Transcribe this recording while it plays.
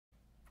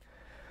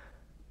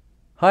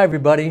Hi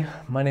everybody,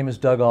 my name is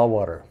Doug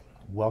Allwater.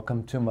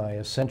 Welcome to my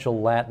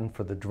Essential Latin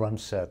for the Drum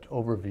Set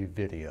overview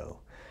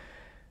video.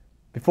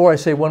 Before I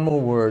say one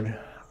more word,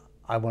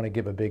 I want to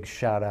give a big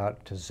shout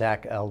out to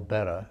Zach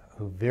Albetta,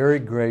 who very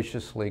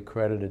graciously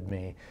credited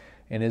me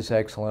in his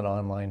excellent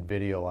online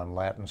video on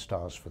Latin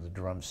styles for the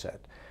drum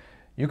set.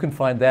 You can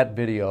find that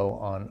video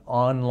on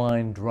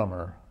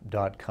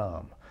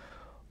onlinedrummer.com.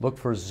 Look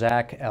for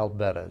Zach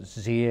Albetta,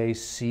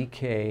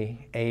 Z-A-C-K-A-L-B-E-T-T-A.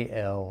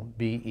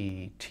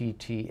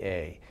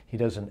 He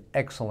does an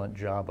excellent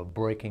job of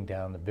breaking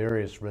down the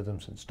various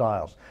rhythms and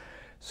styles,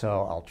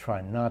 so I'll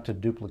try not to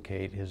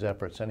duplicate his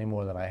efforts any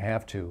more than I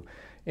have to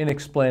in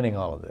explaining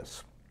all of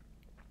this.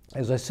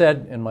 As I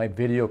said in my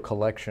video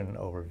collection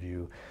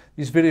overview,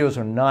 these videos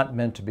are not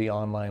meant to be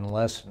online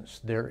lessons.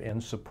 They're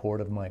in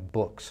support of my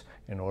books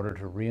in order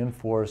to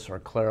reinforce or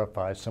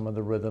clarify some of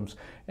the rhythms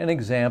and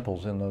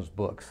examples in those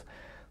books.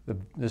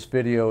 This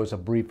video is a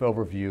brief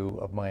overview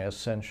of my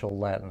Essential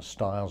Latin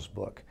Styles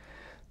book.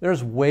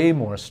 There's way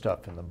more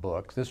stuff in the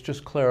book. This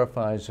just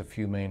clarifies a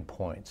few main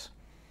points.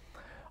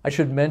 I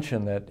should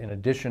mention that in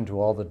addition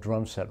to all the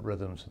drum set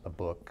rhythms in the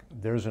book,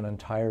 there's an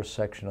entire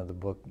section of the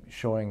book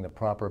showing the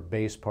proper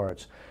bass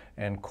parts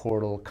and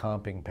chordal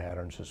comping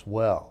patterns as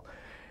well.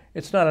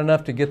 It's not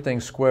enough to get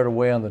things squared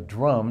away on the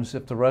drums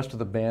if the rest of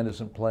the band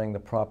isn't playing the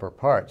proper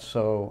parts,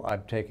 so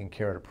I've taken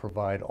care to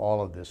provide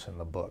all of this in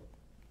the book.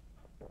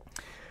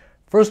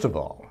 First of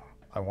all,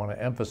 I want to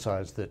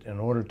emphasize that in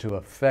order to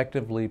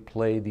effectively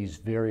play these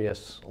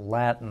various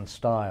Latin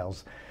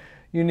styles,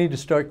 you need to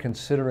start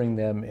considering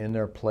them in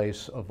their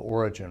place of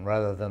origin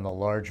rather than the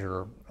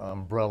larger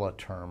umbrella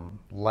term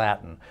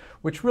Latin,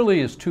 which really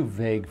is too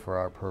vague for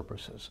our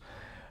purposes.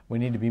 We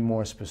need to be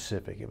more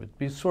specific. It would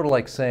be sort of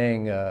like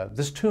saying,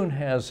 this tune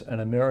has an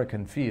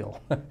American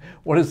feel.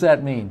 What does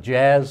that mean?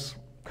 Jazz,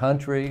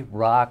 country,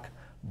 rock,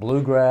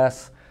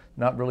 bluegrass?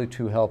 Not really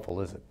too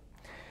helpful, is it?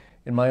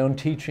 In my own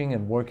teaching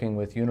and working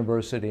with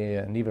university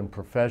and even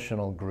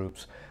professional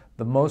groups,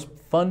 the most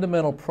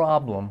fundamental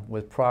problem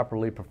with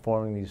properly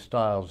performing these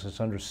styles is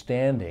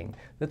understanding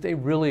that they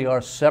really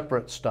are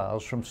separate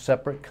styles from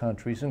separate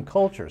countries and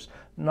cultures,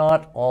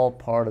 not all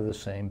part of the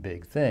same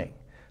big thing.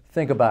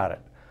 Think about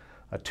it.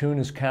 A tune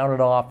is counted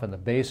off and the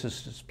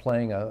bassist is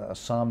playing a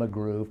samba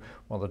groove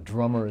while the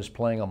drummer is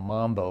playing a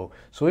mambo.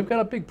 So we've got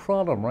a big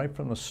problem right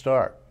from the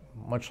start,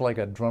 much like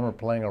a drummer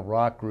playing a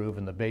rock groove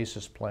and the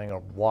bassist playing a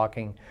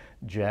walking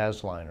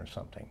jazz line or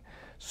something.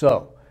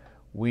 So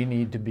we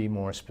need to be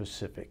more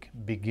specific.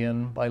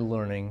 Begin by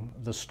learning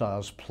the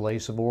style's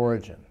place of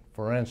origin.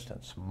 For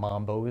instance,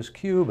 mambo is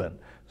Cuban,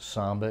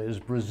 samba is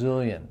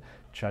Brazilian,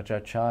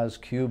 cha-cha-chá is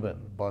Cuban,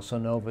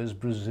 bossa nova is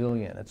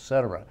Brazilian,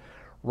 etc.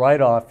 Right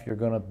off, you're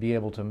going to be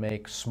able to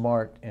make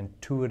smart,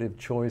 intuitive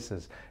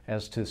choices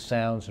as to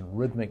sounds and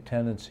rhythmic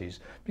tendencies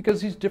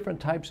because these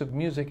different types of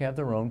music have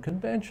their own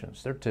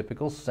conventions. They're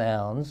typical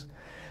sounds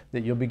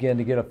that you'll begin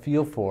to get a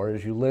feel for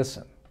as you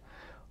listen.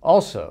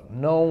 Also,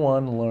 no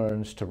one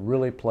learns to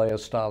really play a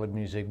style of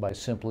music by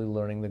simply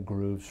learning the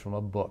grooves from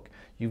a book.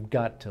 You've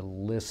got to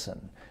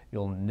listen.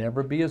 You'll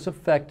never be as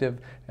effective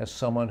as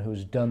someone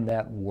who's done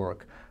that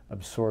work,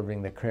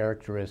 absorbing the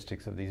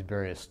characteristics of these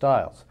various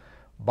styles.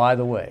 By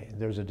the way,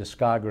 there's a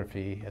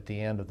discography at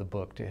the end of the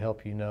book to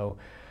help you know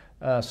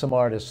some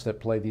artists that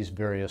play these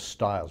various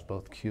styles,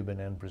 both Cuban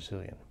and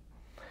Brazilian.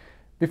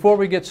 Before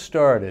we get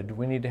started,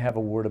 we need to have a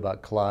word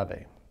about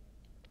clave.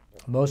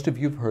 Most of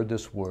you have heard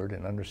this word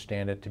and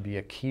understand it to be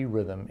a key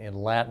rhythm in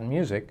Latin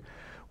music,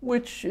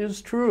 which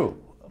is true.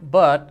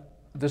 But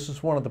this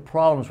is one of the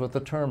problems with the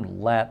term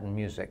Latin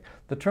music.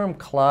 The term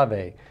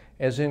clave,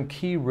 as in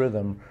key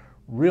rhythm,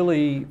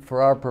 really,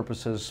 for our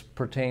purposes,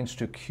 pertains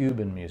to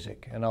Cuban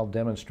music, and I'll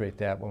demonstrate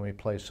that when we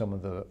play some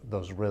of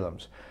those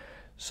rhythms.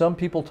 Some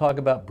people talk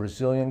about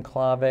Brazilian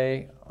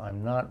clave.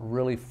 I'm not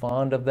really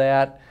fond of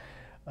that.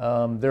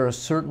 There are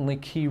certainly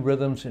key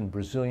rhythms in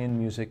Brazilian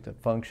music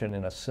that function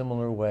in a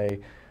similar way,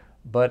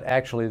 but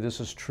actually this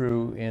is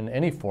true in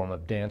any form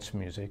of dance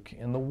music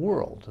in the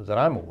world that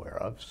I'm aware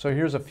of. So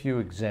here's a few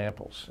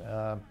examples.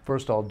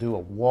 First I'll do a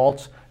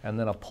waltz and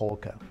then a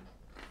polka.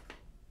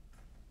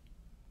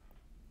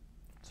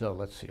 So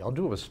let's see, I'll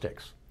do it with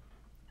sticks.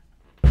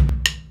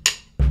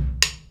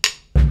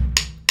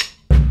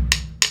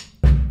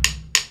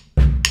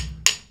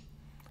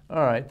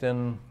 All right,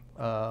 then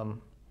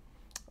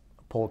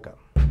polka.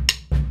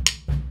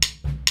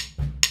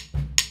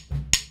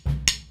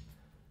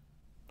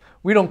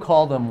 We don't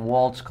call them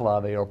waltz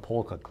clave or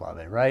polka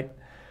clave, right?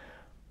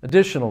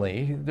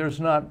 Additionally, there's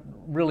not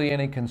really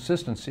any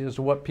consistency as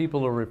to what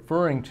people are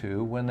referring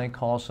to when they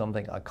call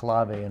something a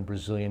clave in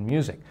Brazilian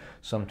music.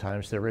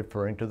 Sometimes they're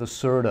referring to the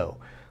surdo,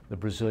 the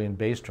Brazilian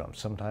bass drum.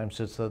 Sometimes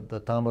it's the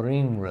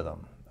tamborim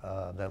rhythm,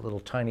 that little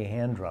tiny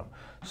hand drum.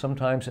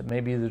 Sometimes it may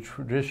be the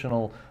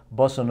traditional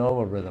bossa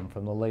nova rhythm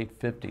from the late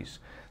 50s.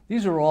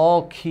 These are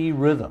all key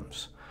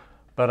rhythms.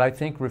 But I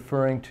think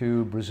referring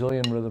to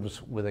Brazilian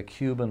rhythms with a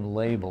Cuban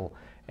label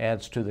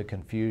adds to the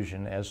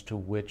confusion as to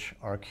which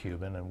are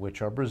Cuban and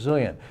which are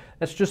Brazilian.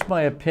 That's just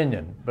my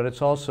opinion, but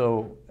it's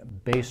also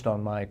based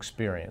on my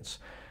experience.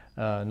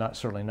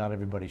 Certainly not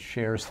everybody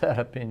shares that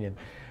opinion.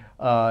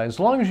 As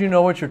long as you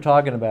know what you're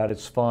talking about,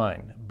 it's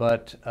fine.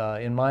 But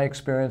in my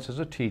experience as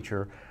a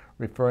teacher,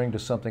 referring to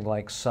something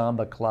like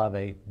samba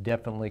clave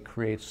definitely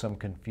creates some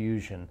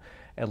confusion,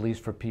 at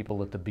least for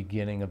people at the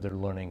beginning of their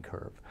learning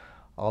curve.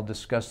 I'll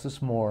discuss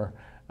this more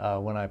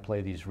when I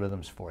play these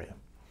rhythms for you.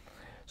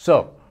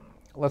 So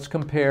let's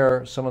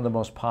compare some of the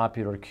most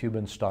popular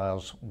Cuban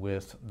styles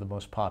with the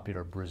most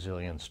popular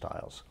Brazilian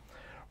styles.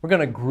 We're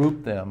going to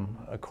group them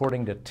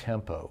according to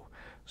tempo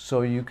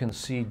so you can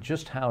see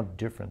just how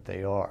different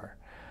they are.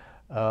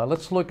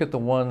 Let's look at the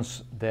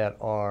ones that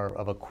are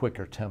of a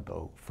quicker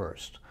tempo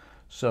first.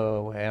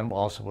 And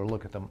also we'll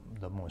look at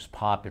the most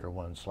popular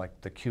ones like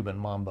the Cuban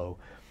mambo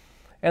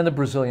and the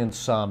Brazilian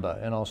samba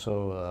and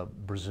also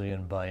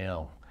Brazilian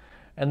baião.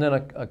 And then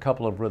a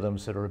couple of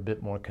rhythms that are a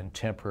bit more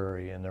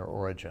contemporary in their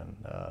origin,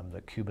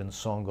 the Cuban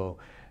songo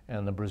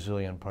and the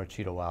Brazilian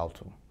partido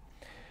alto.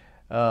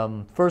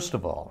 First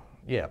of all,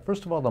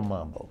 the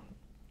mambo.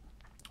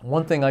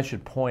 One thing I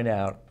should point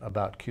out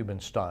about Cuban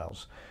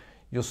styles,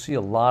 you'll see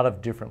a lot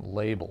of different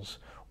labels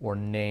or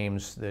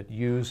names that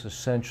use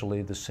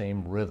essentially the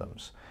same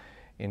rhythms.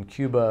 In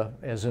Cuba,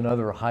 as in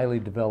other highly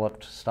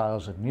developed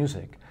styles of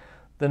music,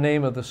 the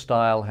name of the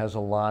style has a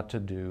lot to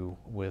do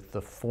with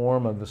the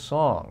form of the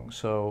song.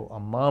 So a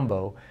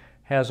mambo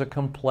has a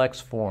complex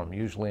form,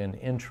 usually an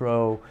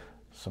intro,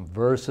 some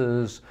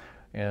verses,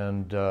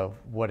 and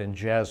what in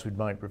jazz we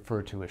might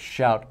refer to as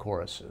shout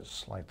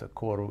choruses, like the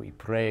coro y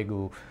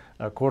prego,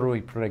 coro y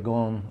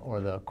pregón, or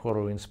the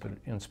coro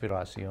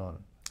inspiración.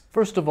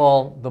 First of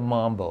all, the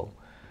mambo.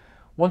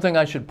 One thing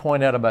I should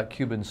point out about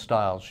Cuban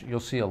styles, you'll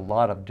see a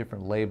lot of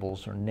different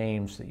labels or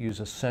names that use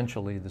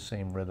essentially the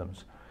same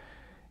rhythms.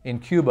 In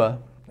Cuba,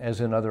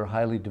 as in other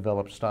highly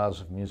developed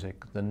styles of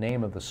music, the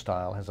name of the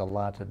style has a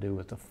lot to do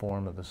with the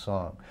form of the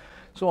song.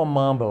 So a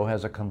mambo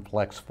has a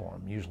complex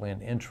form, usually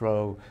an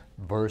intro,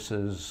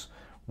 verses,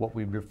 what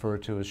we refer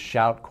to as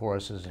shout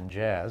choruses in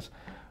jazz,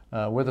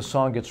 where the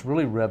song gets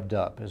really revved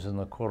up, as in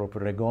the coro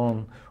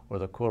pregón or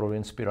the coro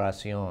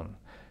inspiración.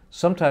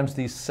 Sometimes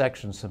these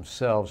sections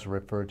themselves are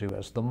referred to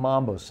as the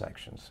mambo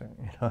sections.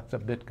 It's a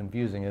bit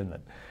confusing, isn't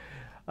it?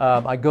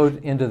 I go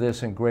into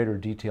this in greater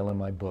detail in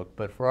my book,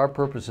 but for our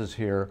purposes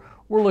here,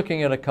 we're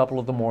looking at a couple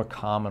of the more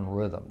common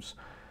rhythms.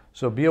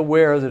 So be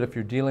aware that if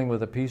you're dealing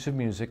with a piece of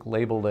music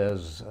labeled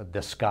as a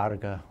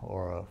descarga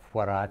or a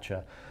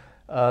huaracha,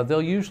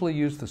 they'll usually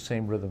use the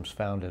same rhythms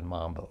found in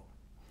mambo.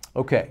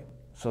 Okay,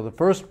 so the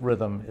first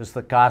rhythm is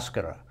the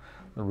cáscara,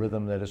 the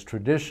rhythm that is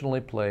traditionally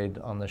played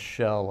on the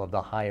shell of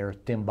the higher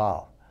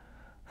timbal.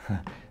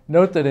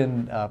 Note that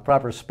in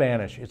proper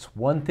Spanish, it's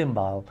one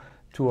timbal,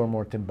 two or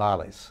more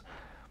timbales.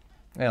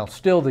 Now,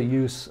 still the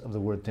use of the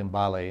word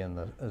timbale in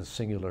the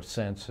singular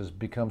sense has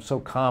become so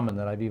common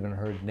that I've even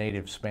heard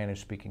native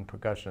Spanish-speaking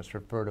percussionists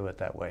refer to it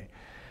that way.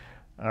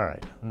 All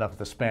right, enough of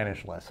the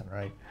Spanish lesson,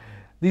 right?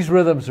 These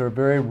rhythms are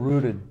very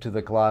rooted to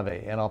the clave,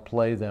 and I'll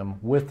play them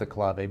with the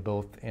clave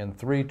both in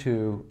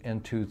 3-2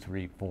 and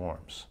 2-3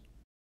 forms.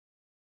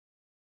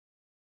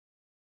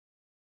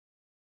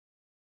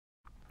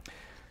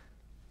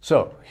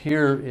 So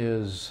here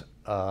is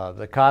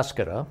the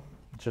cáscara.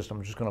 I'm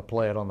just going to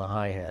play it on the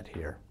hi-hat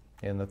here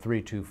in the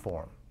 3-2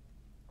 form.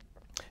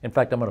 In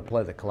fact, I'm going to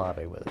play the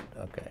clave with it.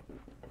 Okay.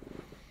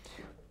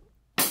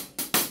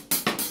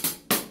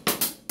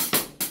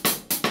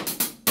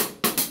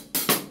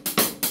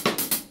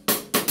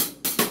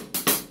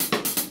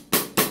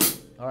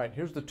 All right,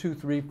 here's the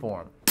 2-3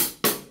 form.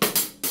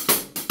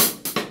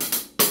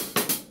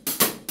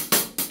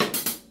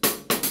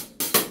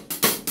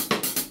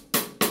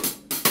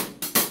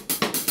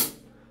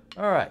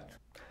 All right,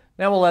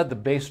 now we'll add the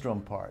bass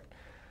drum part.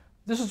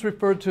 This is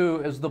referred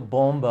to as the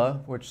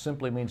bomba, which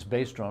simply means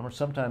bass drum, or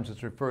sometimes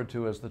it's referred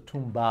to as the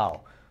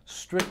tumbao.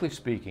 Strictly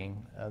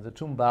speaking, the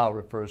tumbao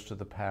refers to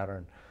the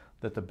pattern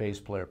that the bass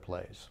player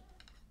plays.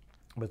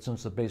 But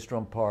since the bass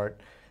drum part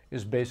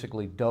is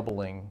basically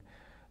doubling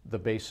the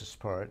bassist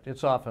part,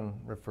 it's often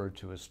referred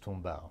to as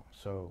tumbao.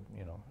 So,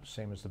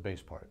 same as the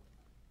bass part.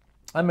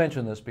 I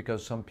mention this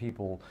because some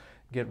people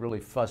get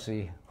really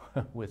fussy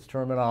with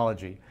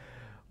terminology,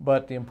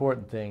 but the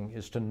important thing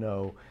is to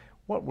know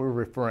what we're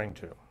referring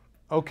to.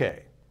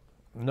 Okay,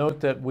 note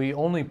that we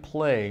only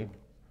play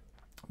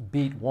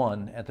beat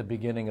 1 at the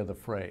beginning of the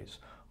phrase.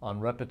 On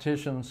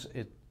repetitions,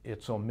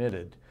 it's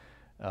omitted,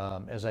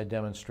 as I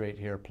demonstrate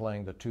here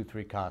playing the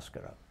 2-3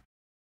 cáscara.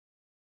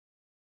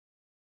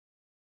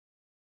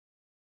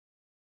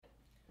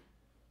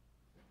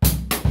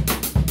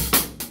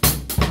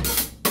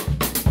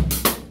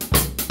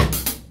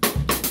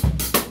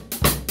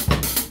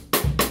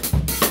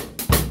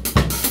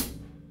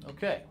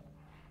 Okay.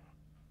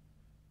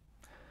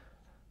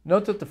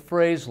 Note that the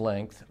phrase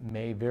length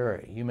may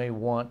vary. You may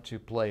want to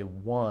play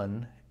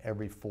 1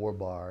 every 4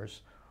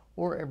 bars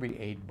or every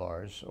 8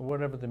 bars or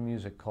whatever the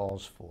music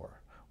calls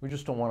for. We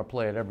just don't want to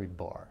play it every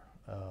bar.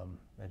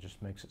 It just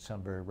makes it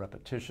sound very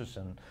repetitious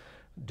and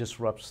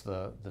disrupts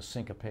the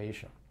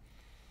syncopation.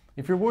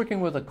 If you're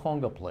working with a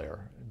conga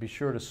player, be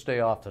sure to stay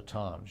off the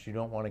toms. You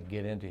don't want to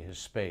get into his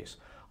space.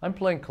 I'm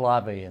playing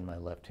clave in my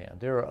left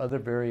hand. There are other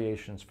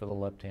variations for the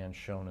left hand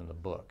shown in the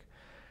book.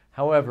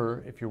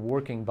 However, if you're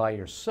working by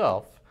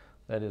yourself,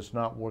 that is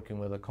not working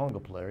with a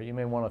conga player, you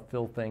may want to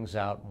fill things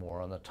out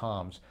more on the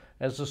toms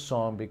as the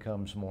song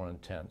becomes more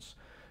intense.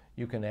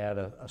 You can add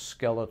a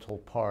skeletal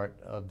part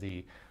of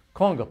the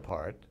conga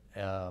part,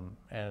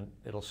 and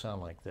it'll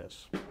sound like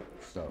this.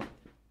 So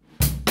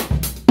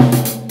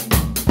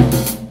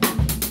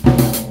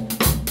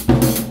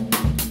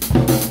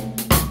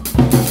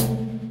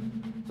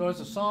as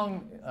the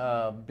song,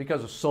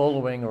 because of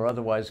soloing or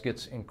otherwise,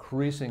 gets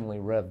increasingly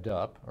revved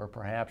up, or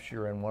perhaps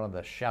you're in one of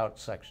the shout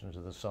sections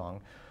of the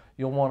song,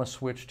 you'll want to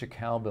switch to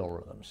cowbell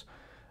rhythms.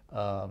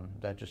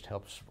 That just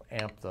helps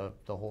amp the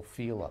whole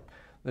feel up.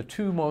 The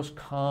two most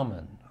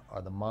common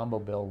are the mambo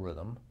bell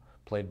rhythm,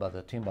 played by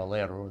the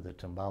timbalero, or the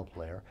timbal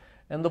player,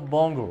 and the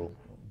bongo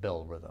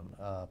bell rhythm,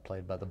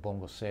 played by the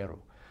bongocero,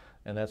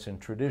 and that's in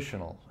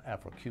traditional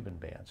Afro-Cuban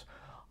bands.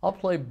 I'll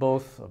play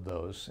both of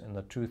those in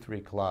the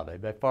 2-3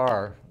 clave, by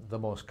far the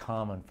most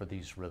common for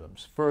these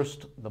rhythms.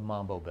 First, the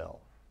mambo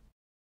bell.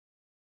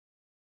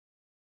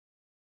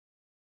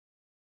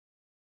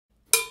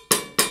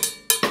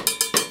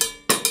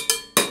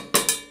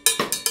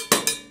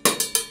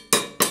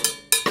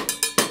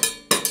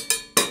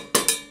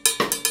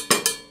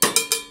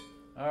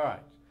 All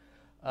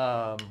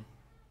right,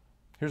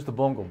 here's the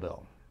bongo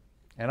bell,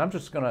 and I'm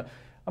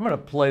gonna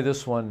play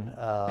this one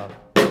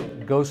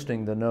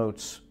ghosting the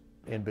notes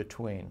in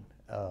between.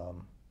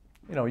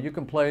 You know, you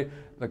can play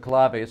the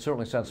clave, it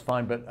certainly sounds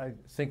fine, but I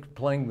think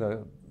playing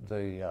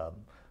the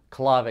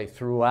clave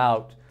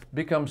throughout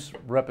becomes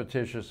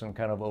repetitious and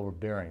kind of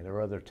overbearing. There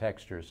are other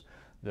textures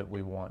that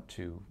we want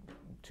to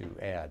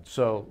add.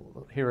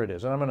 So here it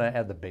is, and I'm going to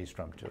add the bass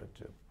drum to it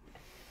too.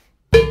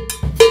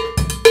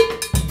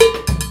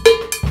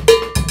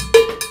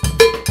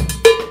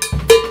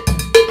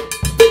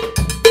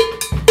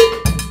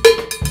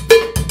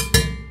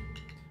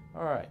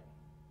 All right.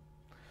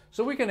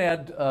 So we can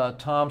add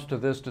toms to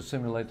this to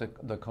simulate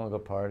the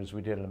conga part, as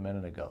we did a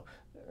minute ago.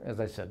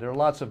 As I said, there are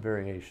lots of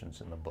variations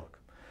in the book.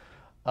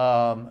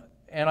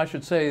 And I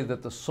should say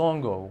that the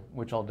songo,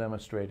 which I'll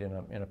demonstrate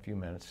in a few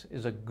minutes,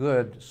 is a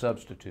good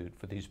substitute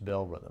for these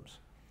bell rhythms.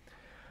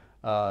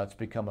 It's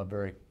become a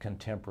very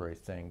contemporary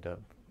thing to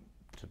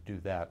do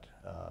that,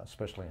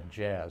 especially in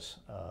jazz,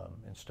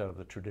 instead of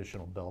the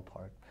traditional bell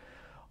part.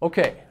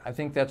 Okay, I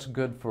think that's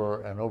good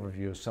for an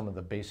overview of some of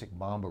the basic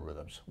mambo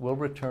rhythms. We'll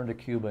return to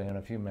Cuba in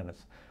a few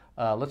minutes.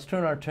 Let's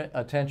turn our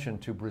attention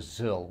to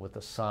Brazil with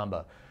the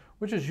samba,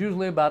 which is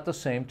usually about the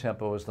same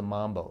tempo as the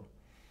mambo.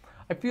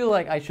 I feel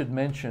like I should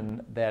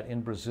mention that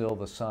in Brazil,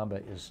 the samba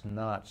is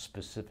not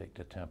specific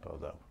to tempo,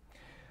 though.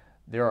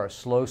 There are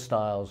slow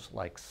styles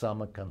like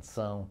samba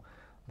canção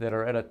that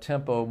are at a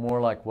tempo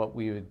more like what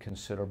we would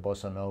consider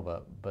bossa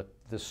nova, but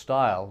this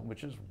style,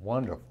 which is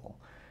wonderful,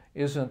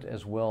 isn't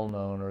as well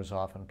known or as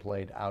often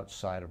played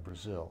outside of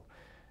Brazil.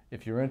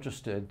 If you're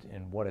interested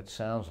in what it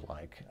sounds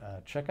like,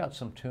 check out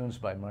some tunes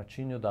by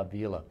Martinho da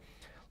Vila,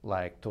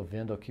 like Tô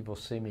Vendo Que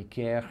Você Me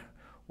Quer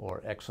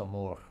or Ex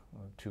Amor,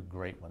 two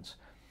great ones.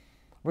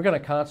 We're going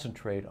to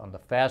concentrate on the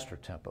faster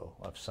tempo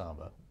of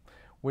samba,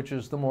 which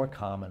is the more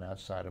common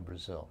outside of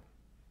Brazil.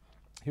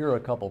 Here are a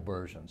couple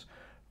versions.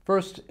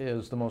 First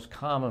is the most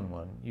common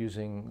one,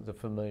 using the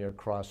familiar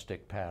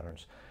cross-stick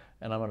patterns.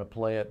 And I'm going to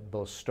play it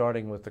both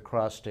starting with the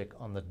cross stick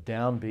on the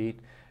downbeat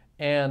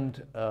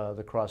and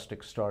the cross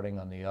stick starting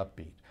on the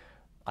upbeat.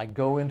 I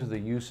go into the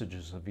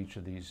usages of each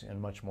of these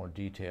in much more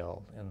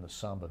detail in the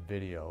samba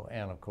video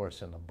and, of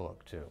course, in the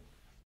book, too.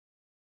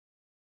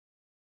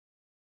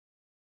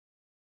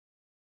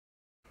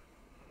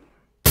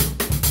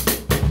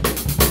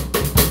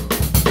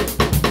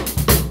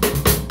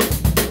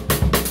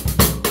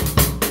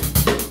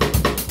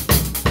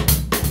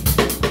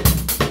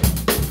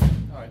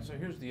 All right, so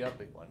here's the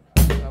upbeat one.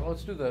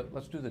 Let's do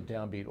the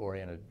downbeat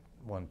oriented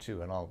one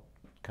too, and I'll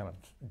kind of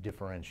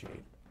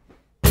differentiate.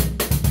 All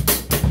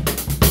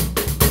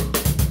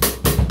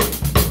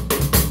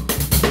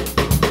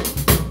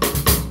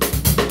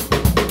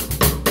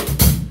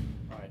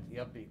right, the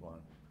upbeat one.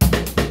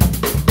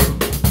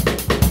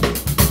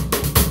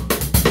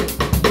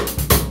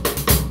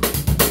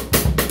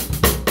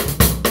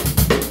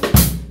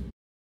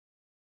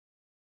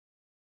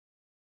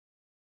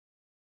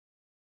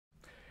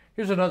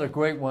 Here's another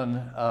great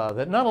one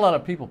that not a lot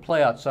of people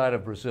play outside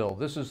of Brazil.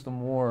 This is the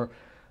more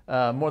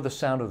the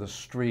sound of the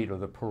street or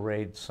the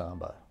parade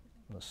samba,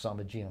 the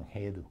samba de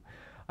enredo.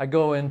 I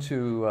go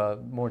into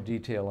more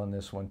detail on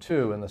this one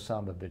too in the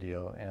samba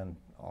video and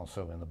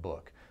also in the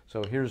book.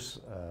 So here's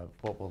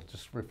what we'll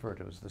just refer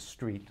to as the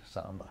street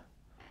samba.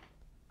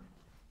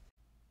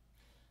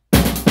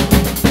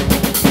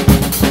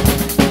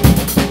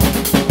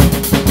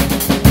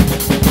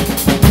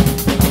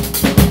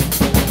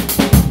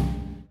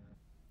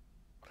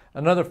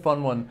 Another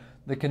fun one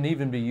that can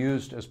even be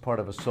used as part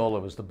of a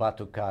solo is the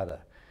batucada.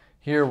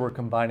 Here we're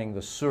combining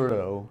the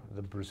surdo,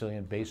 the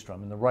Brazilian bass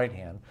drum, in the right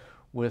hand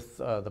with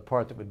the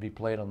part that would be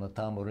played on the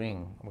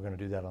tambourine. We're going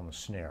to do that on the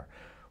snare.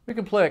 We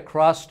can play it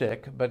cross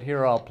stick, but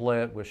here I'll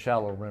play it with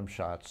shallow rim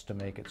shots to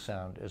make it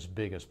sound as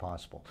big as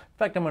possible. In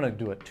fact, I'm going to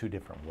do it two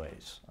different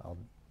ways.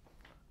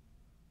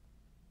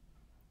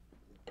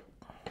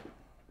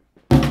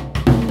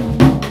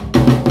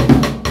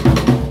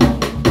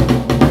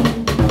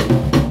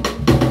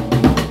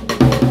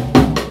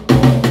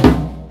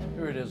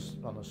 Here it is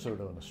on the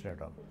surdo and the snare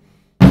drum.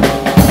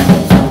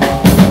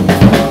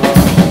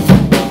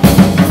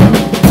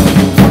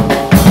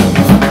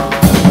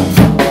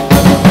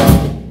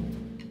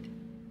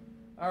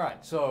 All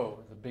right, so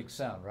the big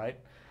sound, right?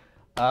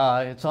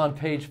 It's on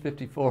page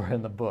 54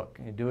 in the book.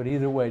 You do it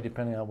either way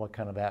depending on what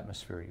kind of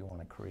atmosphere you want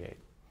to create.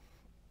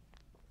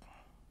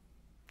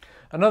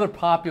 Another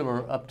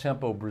popular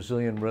up-tempo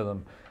Brazilian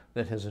rhythm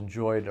that has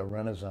enjoyed a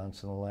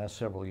renaissance in the last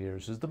several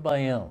years is the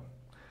baião.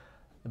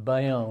 The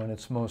baião, in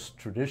its most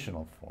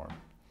traditional form,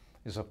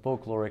 is a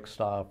folkloric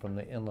style from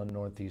the inland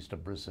northeast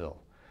of Brazil.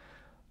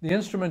 The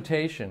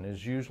instrumentation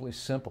is usually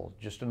simple,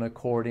 just an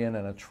accordion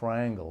and a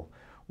triangle,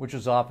 which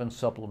is often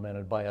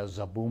supplemented by a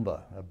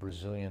zabumba, a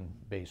Brazilian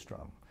bass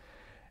drum,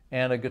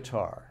 and a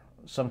guitar.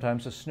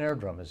 Sometimes a snare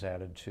drum is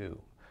added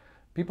too.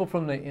 People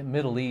from the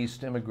Middle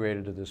East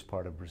immigrated to this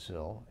part of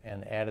Brazil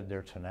and added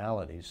their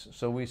tonalities,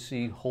 so we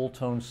see whole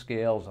tone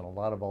scales and a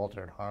lot of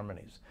altered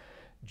harmonies.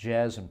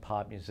 Jazz and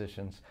pop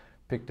musicians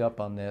picked up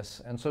on this,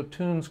 and so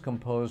tunes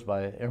composed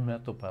by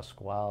Hermeto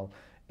Pascoal,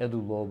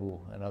 Edu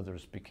Lobo, and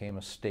others became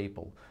a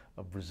staple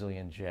of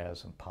Brazilian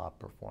jazz and pop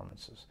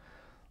performances.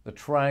 The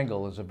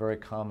triangle is a very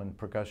common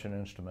percussion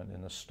instrument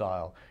in this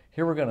style.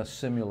 Here we're going to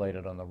simulate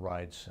it on the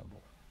ride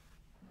cymbal.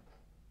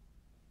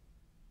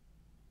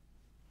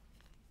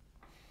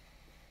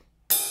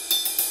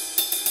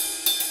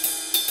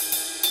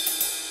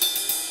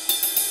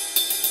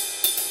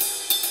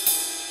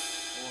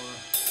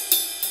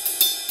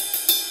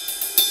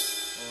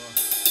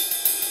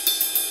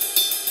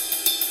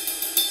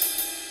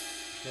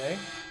 Okay.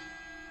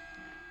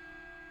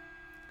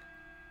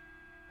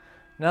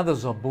 Now the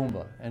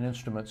zabumba, an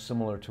instrument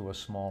similar to a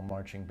small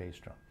marching bass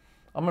drum.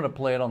 I'm going to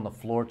play it on the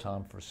floor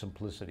tom for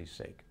simplicity's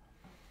sake.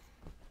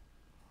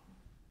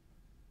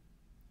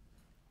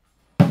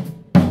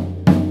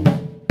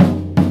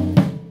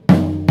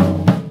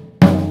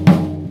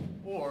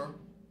 Or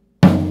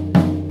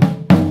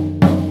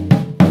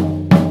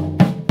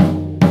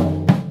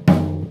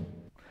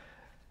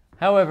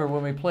however,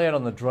 when we play it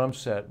on the drum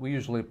set, we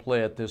usually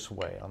play it this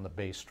way on the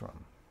bass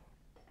drum.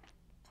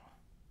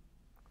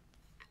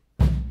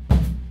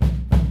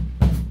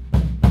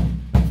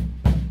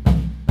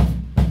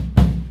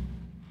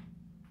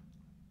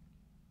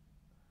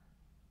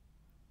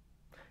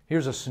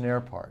 Here's a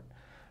snare part.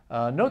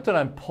 Note that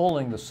I'm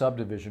pulling the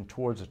subdivision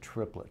towards a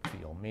triplet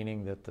feel,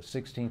 meaning that the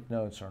 16th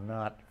notes are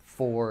not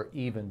 4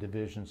 even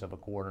divisions of a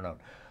quarter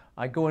note.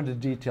 I go into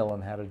detail on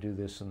how to do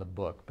this in the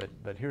book,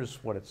 but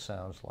here's what it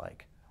sounds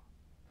like.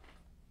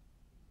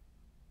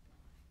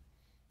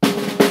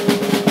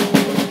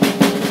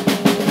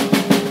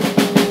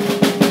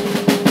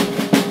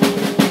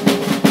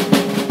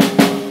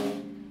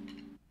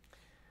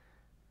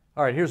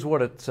 All right, here's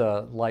what it's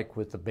like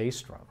with the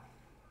bass drum.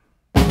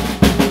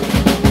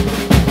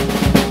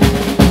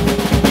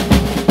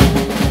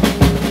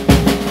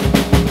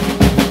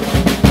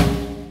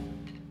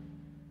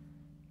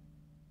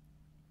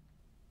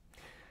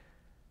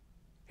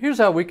 Here's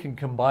how we can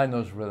combine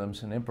those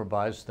rhythms and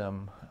improvise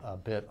them a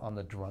bit on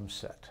the drum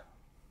set.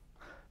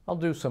 I'll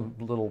do some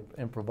little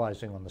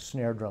improvising on the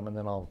snare drum and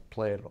then I'll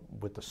play it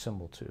with the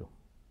cymbal too.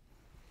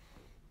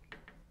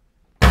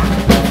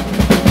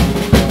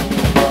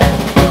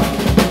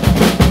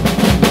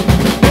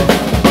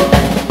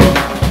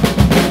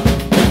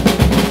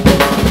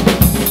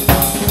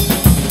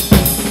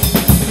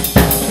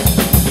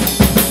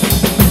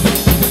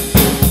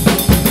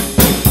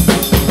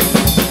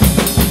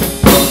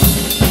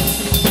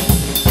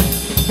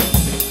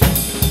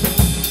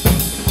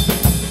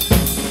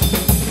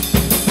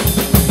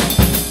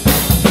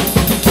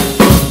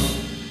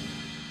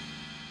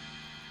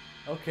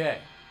 Okay.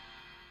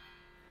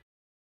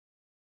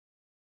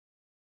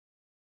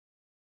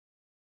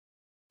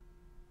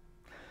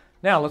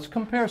 Now let's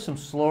compare some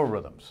slow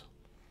rhythms.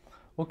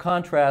 We'll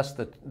contrast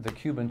the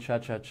Cuban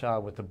cha-cha-chá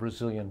with the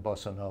Brazilian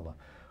bossa nova.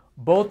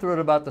 Both are at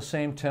about the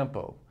same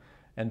tempo,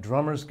 and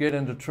drummers get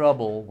into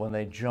trouble when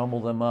they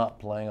jumble them up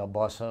playing a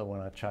bossa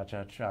when a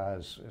cha-cha-chá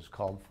is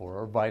called for,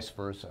 or vice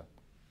versa.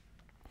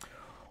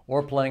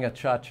 Or playing a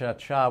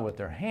cha-cha-chá with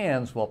their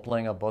hands while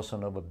playing a bossa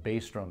nova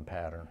bass drum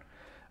pattern.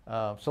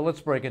 So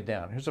let's break it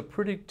down. Here's a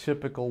pretty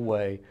typical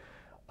way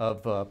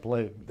of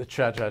playing the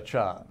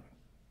cha-cha-chá.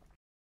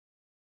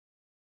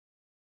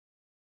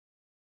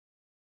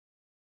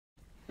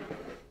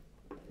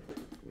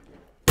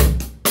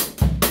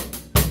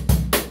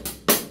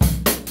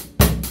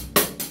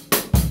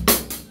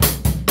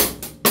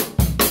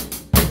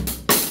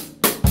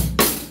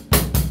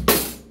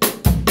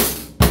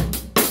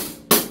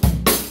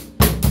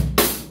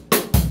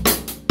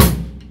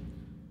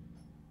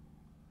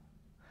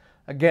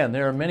 Again,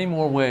 there are many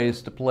more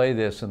ways to play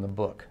this in the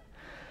book.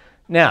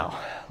 Now,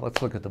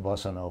 let's look at the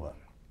bossa nova.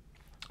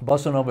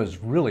 Bossa nova is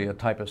really a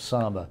type of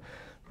samba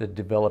that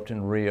developed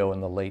in Rio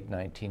in the late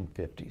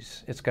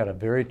 1950s. It's got a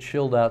very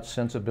chilled out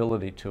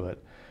sensibility to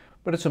it,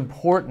 but it's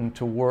important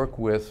to work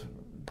with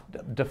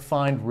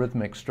defined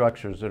rhythmic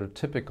structures that are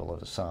typical of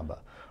the samba.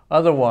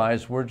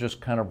 Otherwise, we're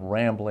just kind of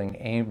rambling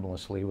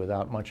aimlessly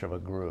without much of a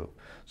groove.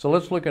 So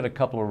let's look at a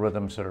couple of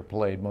rhythms that are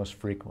played most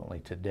frequently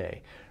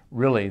today.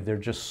 Really, they're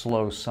just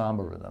slow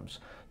samba rhythms.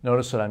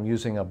 Notice that I'm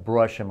using a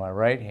brush in my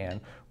right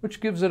hand,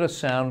 which gives it a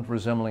sound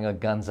resembling a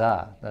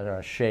ganza, or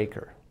a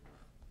shaker.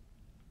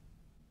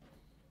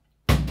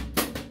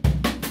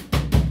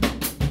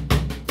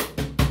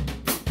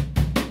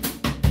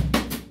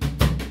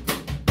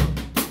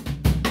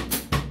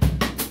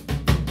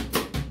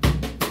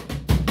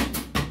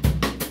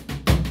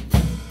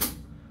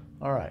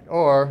 All right,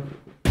 or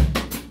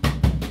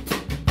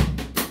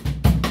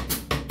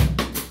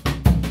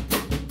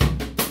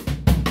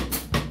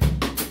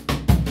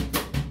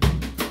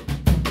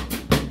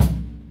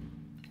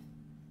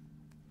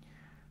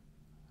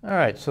all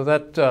right, so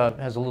that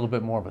has a little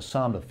bit more of a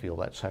samba feel,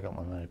 that second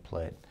one that I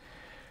played.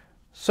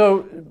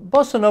 So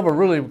bossa nova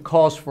really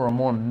calls for a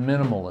more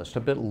minimalist, a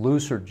bit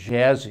looser,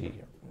 jazzier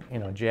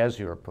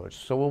approach.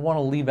 So we'll want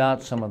to leave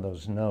out some of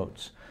those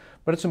notes.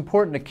 But it's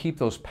important to keep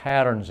those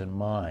patterns in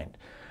mind.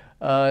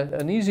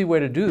 An easy way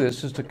to do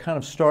this is to kind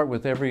of start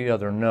with every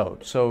other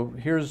note. So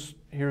here's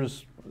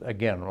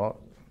again,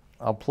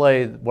 I'll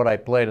play what I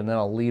played and then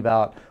I'll leave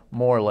out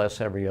more or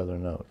less every other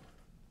note.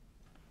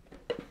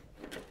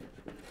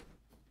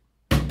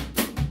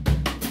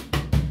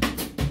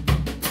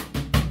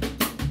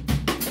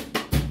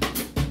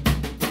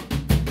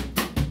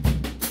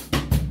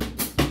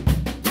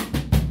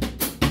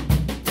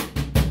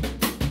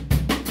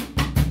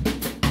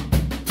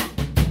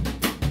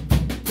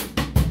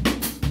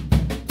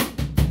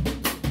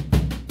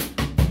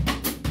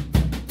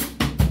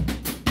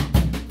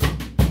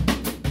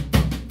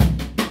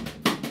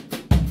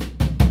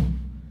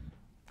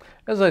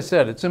 As I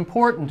said, it's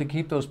important to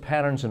keep those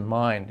patterns in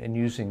mind and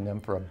using them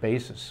for a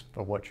basis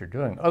for what you're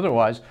doing.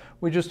 Otherwise,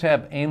 we just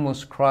have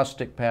aimless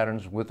cross-stick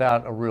patterns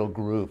without a real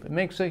groove. It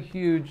makes a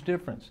huge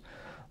difference.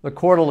 The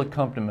chordal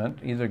accompaniment,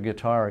 either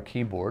guitar or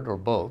keyboard or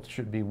both,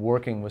 should be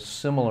working with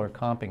similar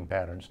comping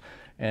patterns,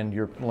 and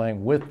you're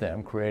playing with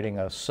them, creating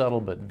a subtle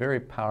but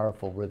very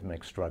powerful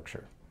rhythmic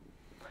structure.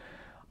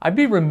 I'd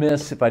be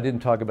remiss if I didn't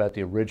talk about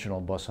the original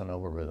bossa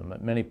nova rhythm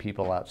that many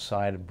people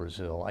outside of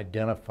Brazil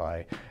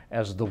identify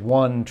as the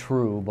one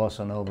true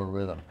bossa nova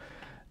rhythm.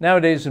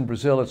 Nowadays in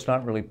Brazil, it's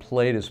not really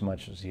played as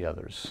much as the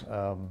others,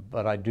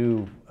 but I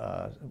do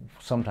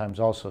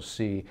sometimes also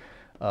see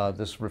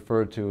this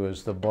referred to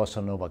as the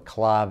bossa nova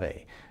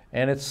clave.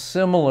 And it's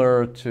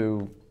similar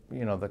to,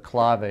 the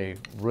clave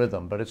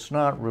rhythm, but it's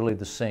not really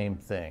the same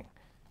thing.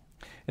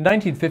 In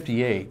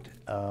 1958,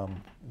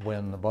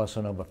 when the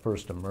bossa nova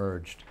first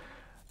emerged,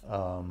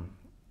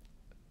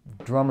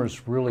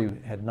 drummers really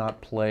had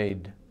not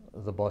played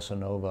the bossa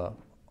nova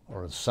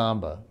or the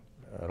samba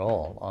at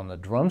all on the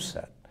drum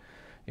set.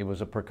 It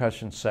was a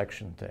percussion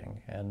section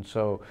thing. And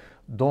so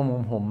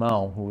Dom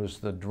Romão, who was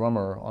the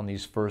drummer on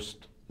these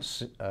first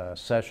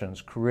sessions,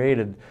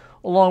 created,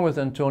 along with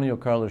Antonio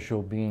Carlos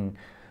Jobim,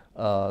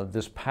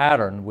 this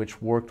pattern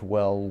which worked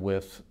well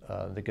with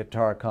the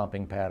guitar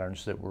comping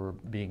patterns that were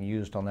being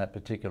used on that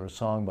particular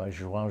song by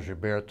João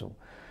Gilberto.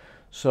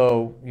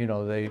 So,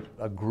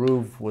 a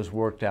groove was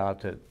worked out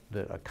that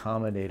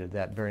accommodated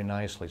that very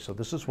nicely. So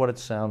this is what it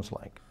sounds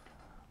like.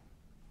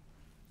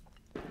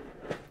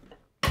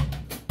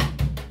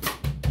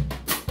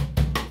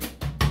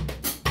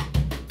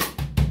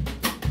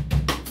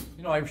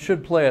 I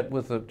should play it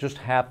with just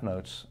half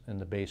notes in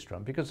the bass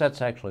drum, because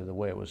that's actually the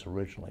way it was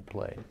originally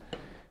played.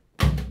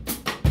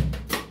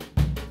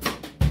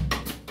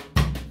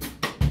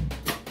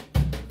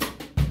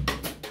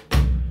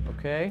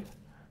 Okay?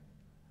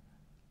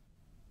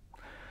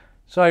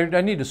 So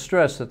I need to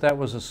stress that that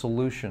was a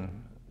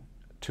solution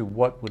to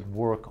what would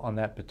work on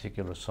that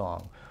particular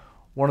song.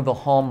 One of the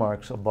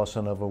hallmarks of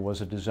bossa nova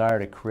was a desire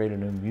to create a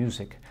new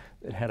music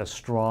that had a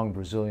strong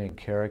Brazilian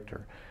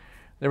character.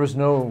 There was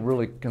no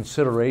really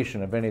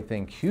consideration of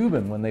anything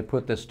Cuban when they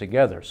put this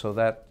together. So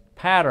that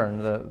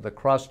pattern, the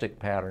cross-stick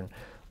pattern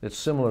that's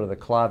similar to the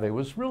clave,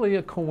 was really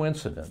a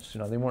coincidence.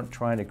 They weren't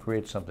trying to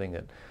create something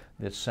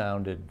that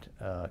sounded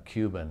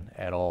Cuban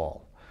at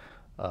all.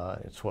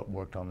 It's what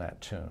worked on that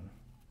tune.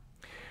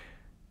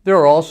 There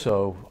are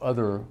also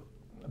other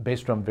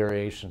bass drum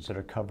variations that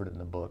are covered in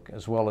the book,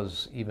 as well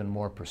as even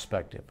more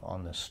perspective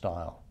on this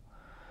style.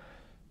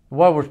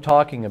 While we're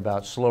talking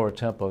about slower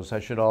tempos, I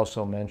should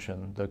also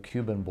mention the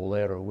Cuban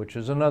bolero, which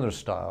is another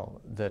style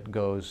that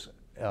goes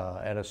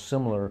at a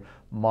similar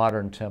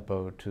modern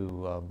tempo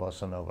to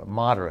bossa nova,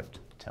 moderate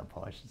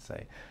tempo, I should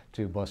say,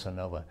 to bossa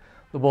nova.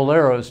 The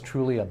bolero is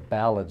truly a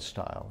ballad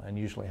style and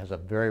usually has a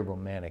very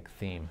romantic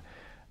theme.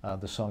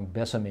 The song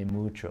Bésame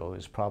Mucho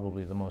is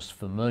probably the most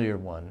familiar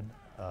one.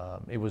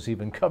 It was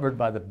even covered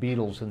by the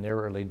Beatles in their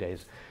early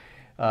days.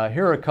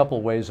 Here are a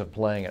couple ways of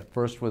playing it,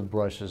 first with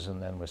brushes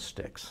and then with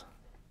sticks.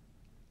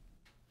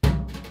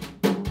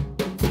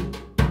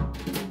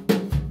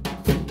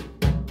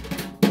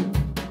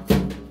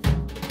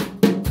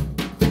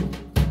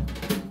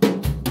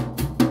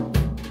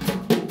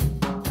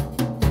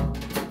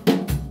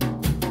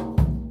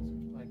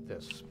 Like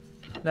this.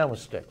 Now with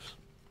sticks.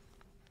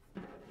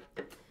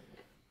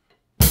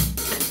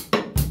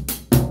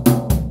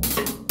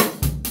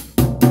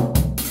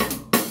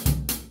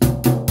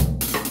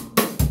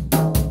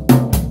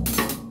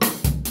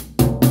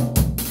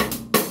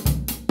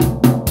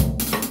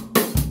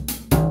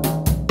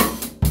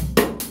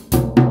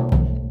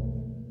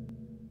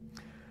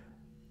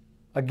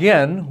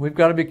 Again, we've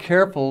got to be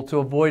careful to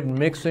avoid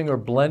mixing or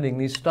blending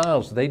these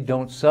styles. They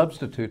don't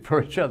substitute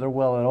for each other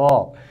well at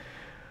all.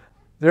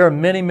 There are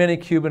many, many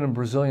Cuban and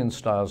Brazilian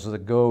styles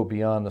that go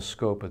beyond the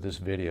scope of this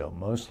video.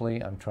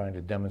 Mostly, I'm trying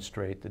to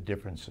demonstrate the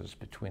differences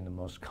between the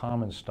most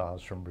common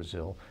styles from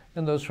Brazil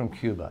and those from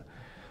Cuba.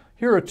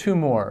 Here are two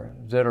more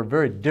that are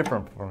very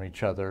different from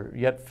each other,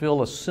 yet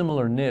fill a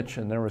similar niche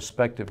in their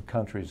respective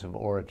countries of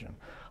origin.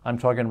 I'm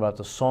talking about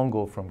the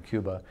songo from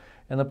Cuba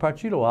and the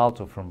partido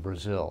alto from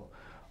Brazil.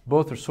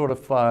 Both are sort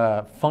of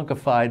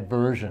funkified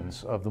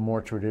versions of the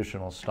more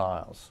traditional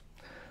styles.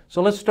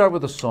 So let's start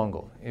with the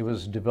songo. It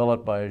was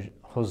developed by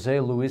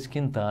José Luis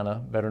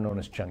Quintana, better known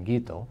as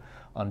Changuito,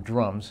 on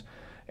drums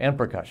and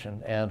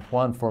percussion, and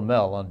Juan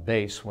Formel on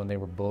bass when they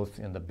were both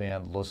in the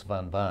band Los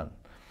Van Van.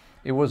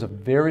 It was a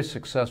very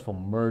successful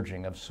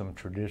merging of some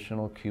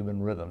traditional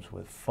Cuban rhythms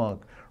with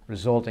funk,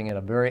 resulting in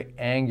a very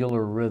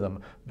angular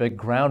rhythm, but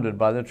grounded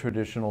by the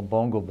traditional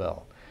bongo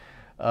bell.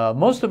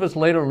 Most of us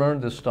later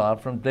learned this style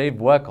from Dave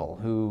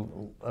Weckl,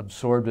 who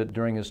absorbed it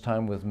during his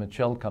time with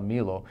Michel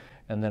Camilo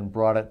and then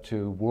brought it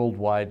to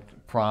worldwide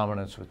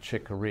prominence with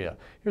Chick Corea.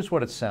 Here's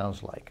what it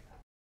sounds like.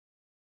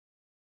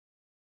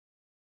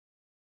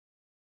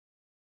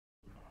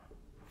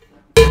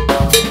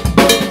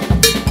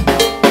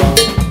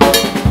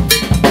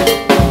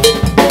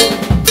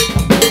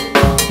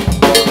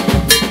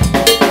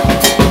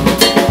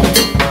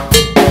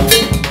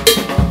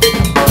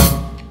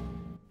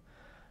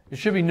 It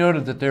should be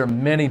noted that there are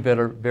many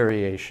better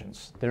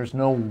variations. There's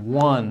no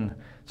one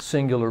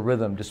singular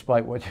rhythm,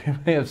 despite what you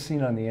may have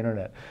seen on the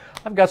internet.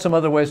 I've got some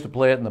other ways to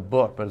play it in the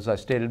book, but as I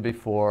stated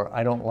before,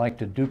 I don't like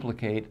to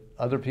duplicate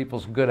other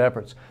people's good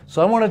efforts.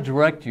 So I want to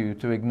direct you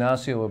to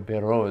Ignacio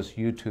Berroa's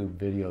YouTube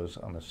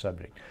videos on the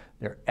subject.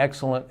 They're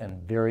excellent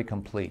and very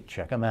complete.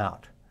 Check them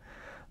out.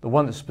 The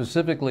one that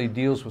specifically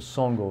deals with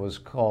songo is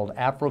called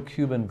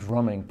Afro-Cuban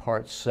Drumming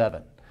Part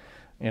 7.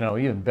 You know,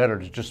 even better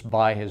to just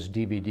buy his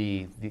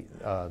DVD,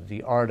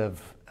 The Art of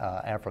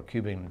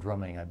Afro-Cuban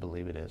Drumming, I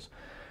believe it is.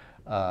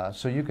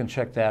 So you can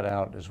check that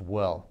out as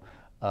well.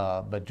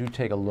 But do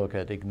take a look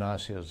at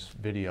Ignacio's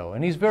video.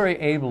 And he's very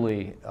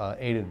ably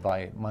aided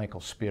by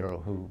Michael Spiro,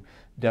 who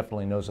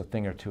definitely knows a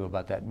thing or two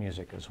about that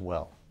music as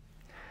well.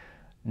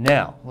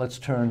 Now, let's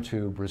turn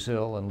to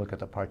Brazil and look at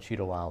the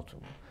partido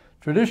alto.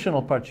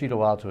 Traditional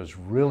partido alto is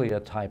really a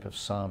type of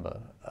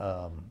samba.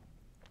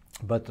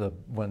 But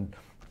when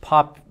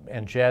pop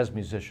and jazz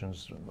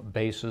musicians,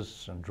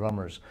 bassists and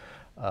drummers,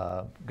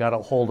 got a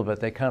hold of it,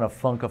 they kind of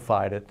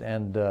funkified it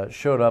and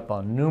showed up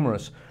on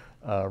numerous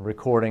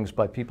recordings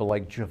by people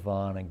like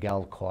Javan and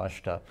Gal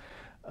Costa,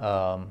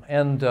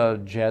 and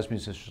jazz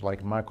musicians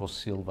like Marco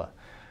Silva.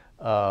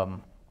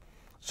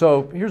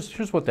 So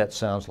here's what that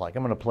sounds like.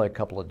 I'm going to play a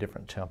couple of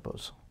different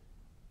tempos.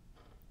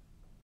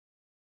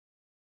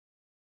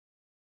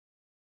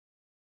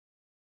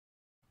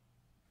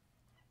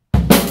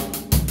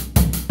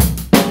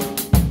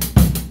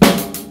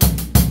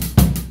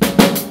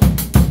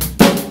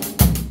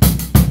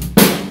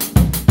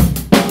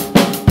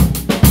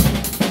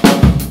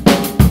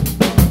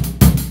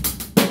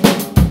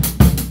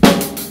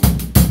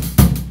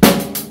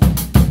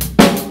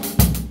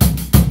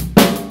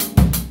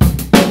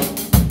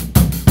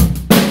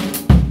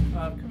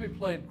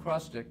 Played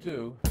cross stick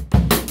too.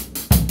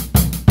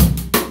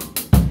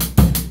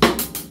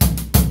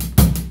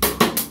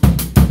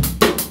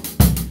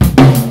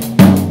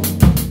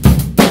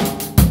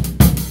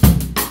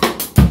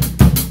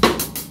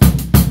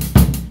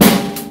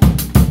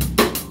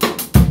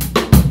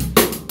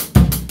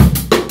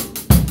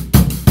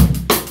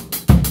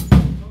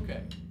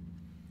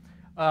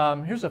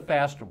 Okay. Here's a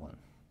faster one.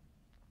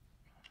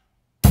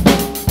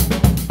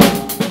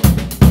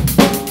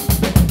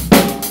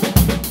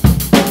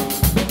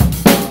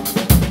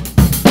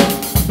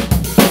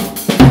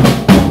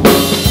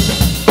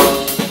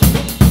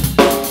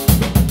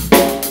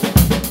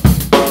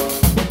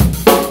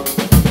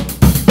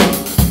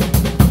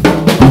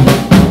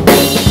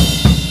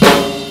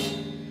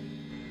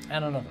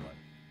 And another one.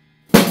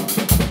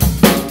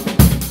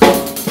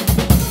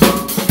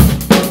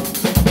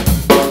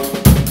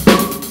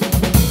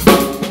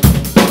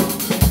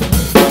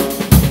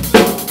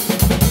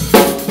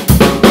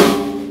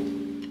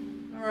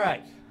 All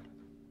right,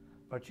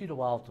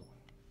 partido alto.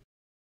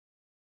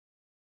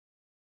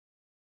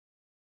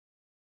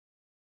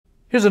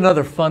 Here's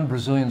another fun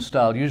Brazilian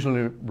style,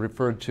 usually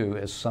referred to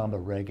as samba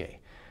reggae.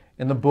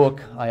 In the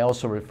book, I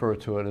also refer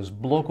to it as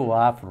bloco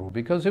afro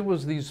because it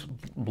was these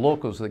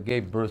blocos that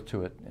gave birth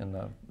to it in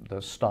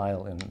the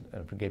style,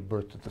 gave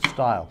birth to the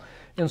style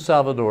in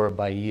Salvador,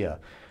 Bahia.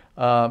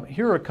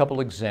 Here are a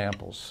couple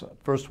examples.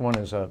 First one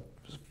is a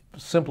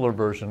simpler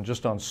version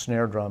just on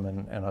snare drum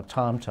and a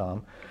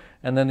tom-tom.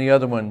 And then the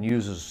other one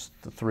uses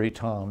the three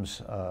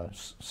toms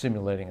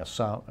simulating a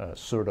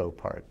surdo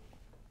part.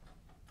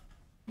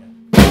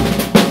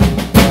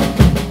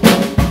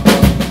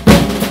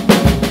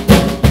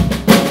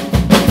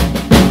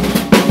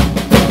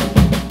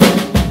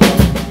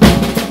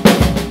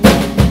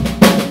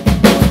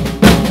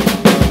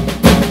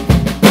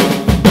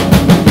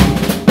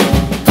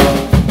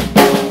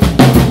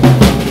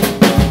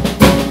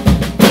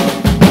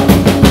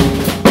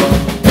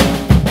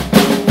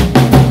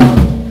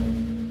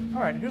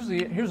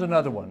 Here's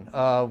another one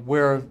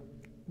where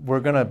we're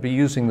going to be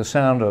using the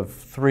sound of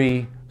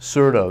three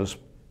surdos,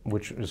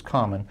 which is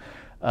common,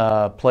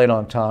 played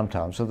on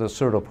tom-tom. So the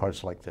surdo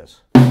part's like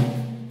this.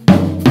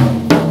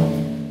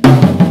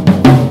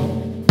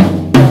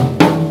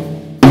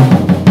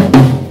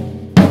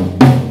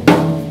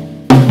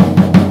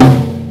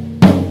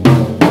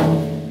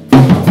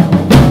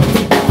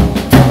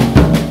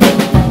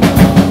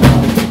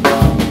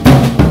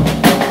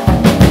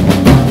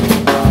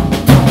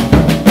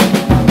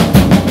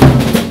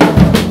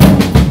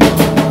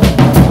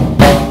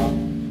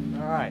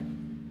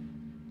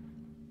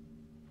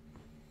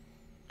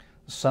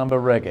 Samba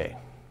reggae,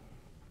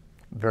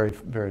 very,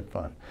 very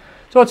fun.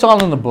 So it's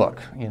all in the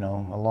book, you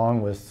know,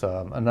 along with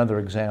another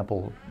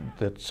example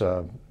that's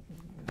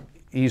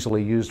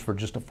easily used for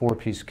just a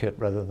four-piece kit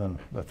rather than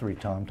the three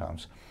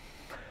tom-toms.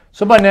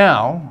 So by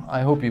now,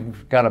 I hope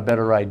you've got a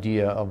better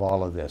idea of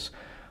all of this.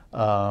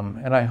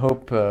 And I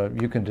hope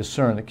you can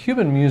discern that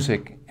Cuban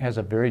music has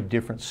a very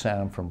different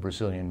sound from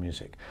Brazilian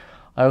music.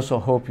 I also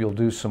hope you'll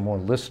do some more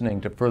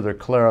listening to further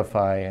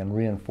clarify and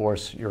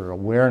reinforce your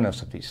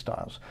awareness of these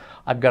styles.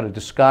 I've got a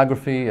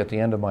discography at the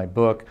end of my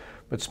book,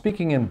 but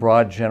speaking in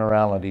broad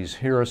generalities,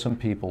 here are some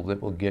people that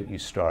will get you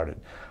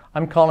started.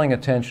 I'm calling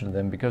attention to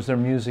them because their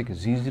music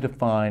is easy to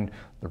find,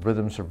 the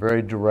rhythms are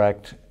very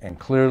direct and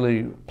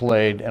clearly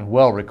played and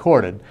well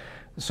recorded,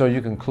 so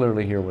you can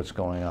clearly hear what's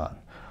going on.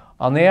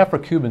 On the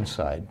Afro-Cuban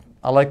side,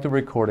 I like the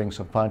recordings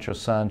of Pancho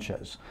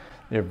Sanchez.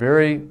 They're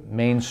very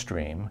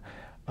mainstream.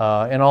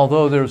 And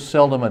although there's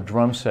seldom a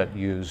drum set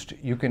used,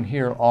 you can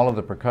hear all of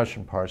the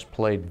percussion parts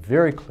played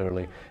very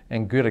clearly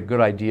and get a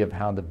good idea of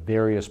how the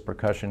various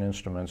percussion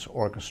instruments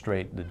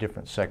orchestrate the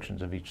different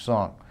sections of each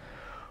song.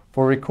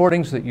 For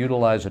recordings that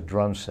utilize a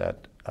drum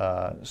set,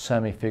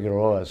 Sammy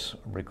Figueroa's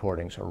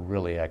recordings are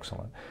really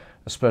excellent,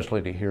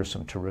 especially to hear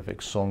some terrific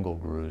songo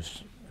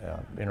grooves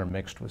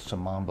intermixed with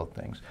some mambo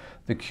things.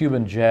 The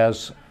Cuban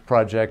Jazz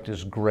Project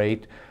is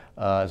great.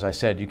 As I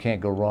said, you can't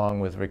go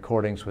wrong with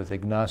recordings with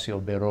Ignacio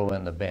Berroa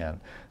and the band.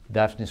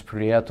 Daphnis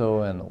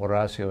Prieto and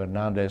Horacio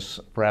Hernandez,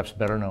 perhaps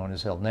better known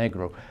as El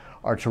Negro,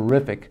 are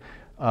terrific,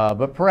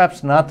 but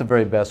perhaps not the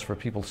very best for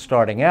people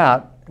starting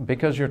out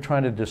because you're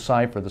trying to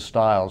decipher the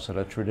styles at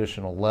a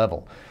traditional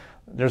level.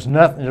 There's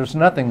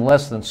nothing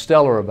less than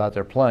stellar about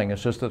their playing.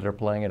 It's just that they're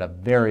playing at a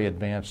very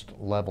advanced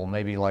level,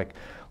 maybe like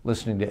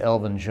listening to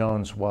Elvin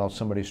Jones while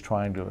somebody's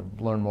trying to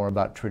learn more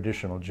about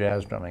traditional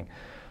jazz drumming.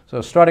 So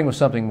starting with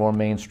something more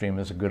mainstream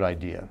is a good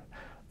idea.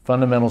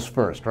 Fundamentals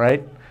first,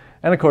 right?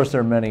 And of course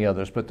there are many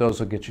others, but those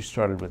will get you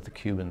started with the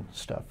Cuban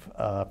stuff.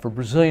 For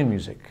Brazilian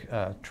music,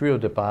 Trio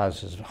de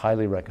Paz is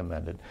highly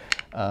recommended.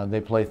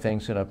 They play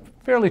things in a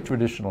fairly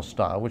traditional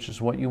style, which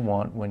is what you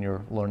want when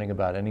you're learning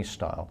about any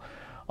style.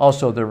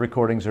 Also, their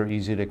recordings are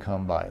easy to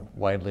come by,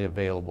 widely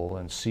available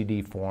in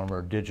CD form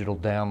or digital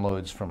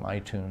downloads from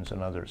iTunes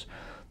and others.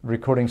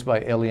 Recordings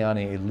by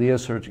Eliane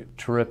Elias are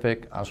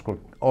terrific.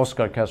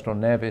 Oscar Castro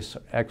Neves,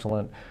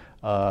 excellent.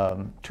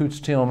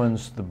 Toots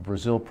Tillmans, the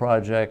Brazil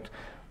Project,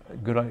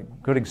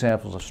 good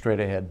examples of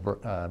straight-ahead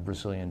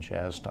Brazilian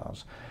jazz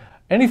styles.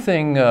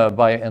 Anything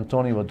by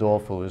Antonio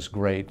Adolfo is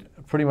great.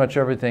 Pretty much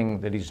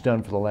everything that he's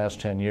done for the last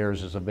 10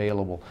 years is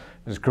available.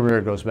 His career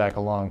goes back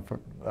long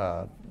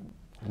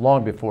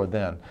before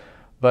then.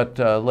 But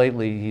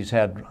lately he's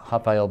had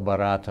Rafael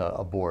Barata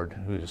aboard,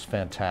 who is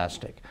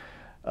fantastic.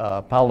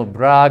 Paulo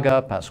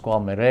Braga, Pascoal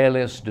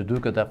Meirelles,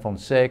 Duduca da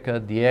Fonseca,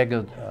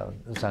 Diego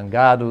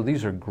Zangado,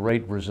 these are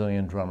great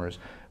Brazilian drummers,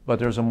 but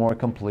there's a more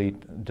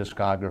complete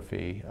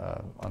discography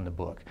on the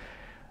book.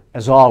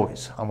 As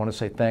always, I want to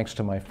say thanks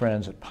to my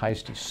friends at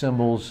Paiste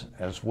Cymbals,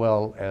 as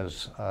well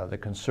as the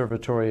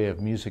Conservatory of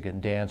Music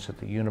and Dance at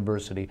the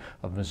University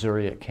of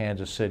Missouri at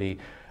Kansas City.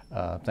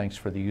 Thanks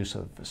for the use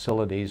of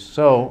facilities.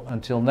 So,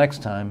 until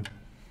next time,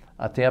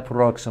 até a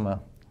próxima.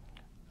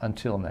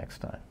 Until next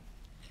time.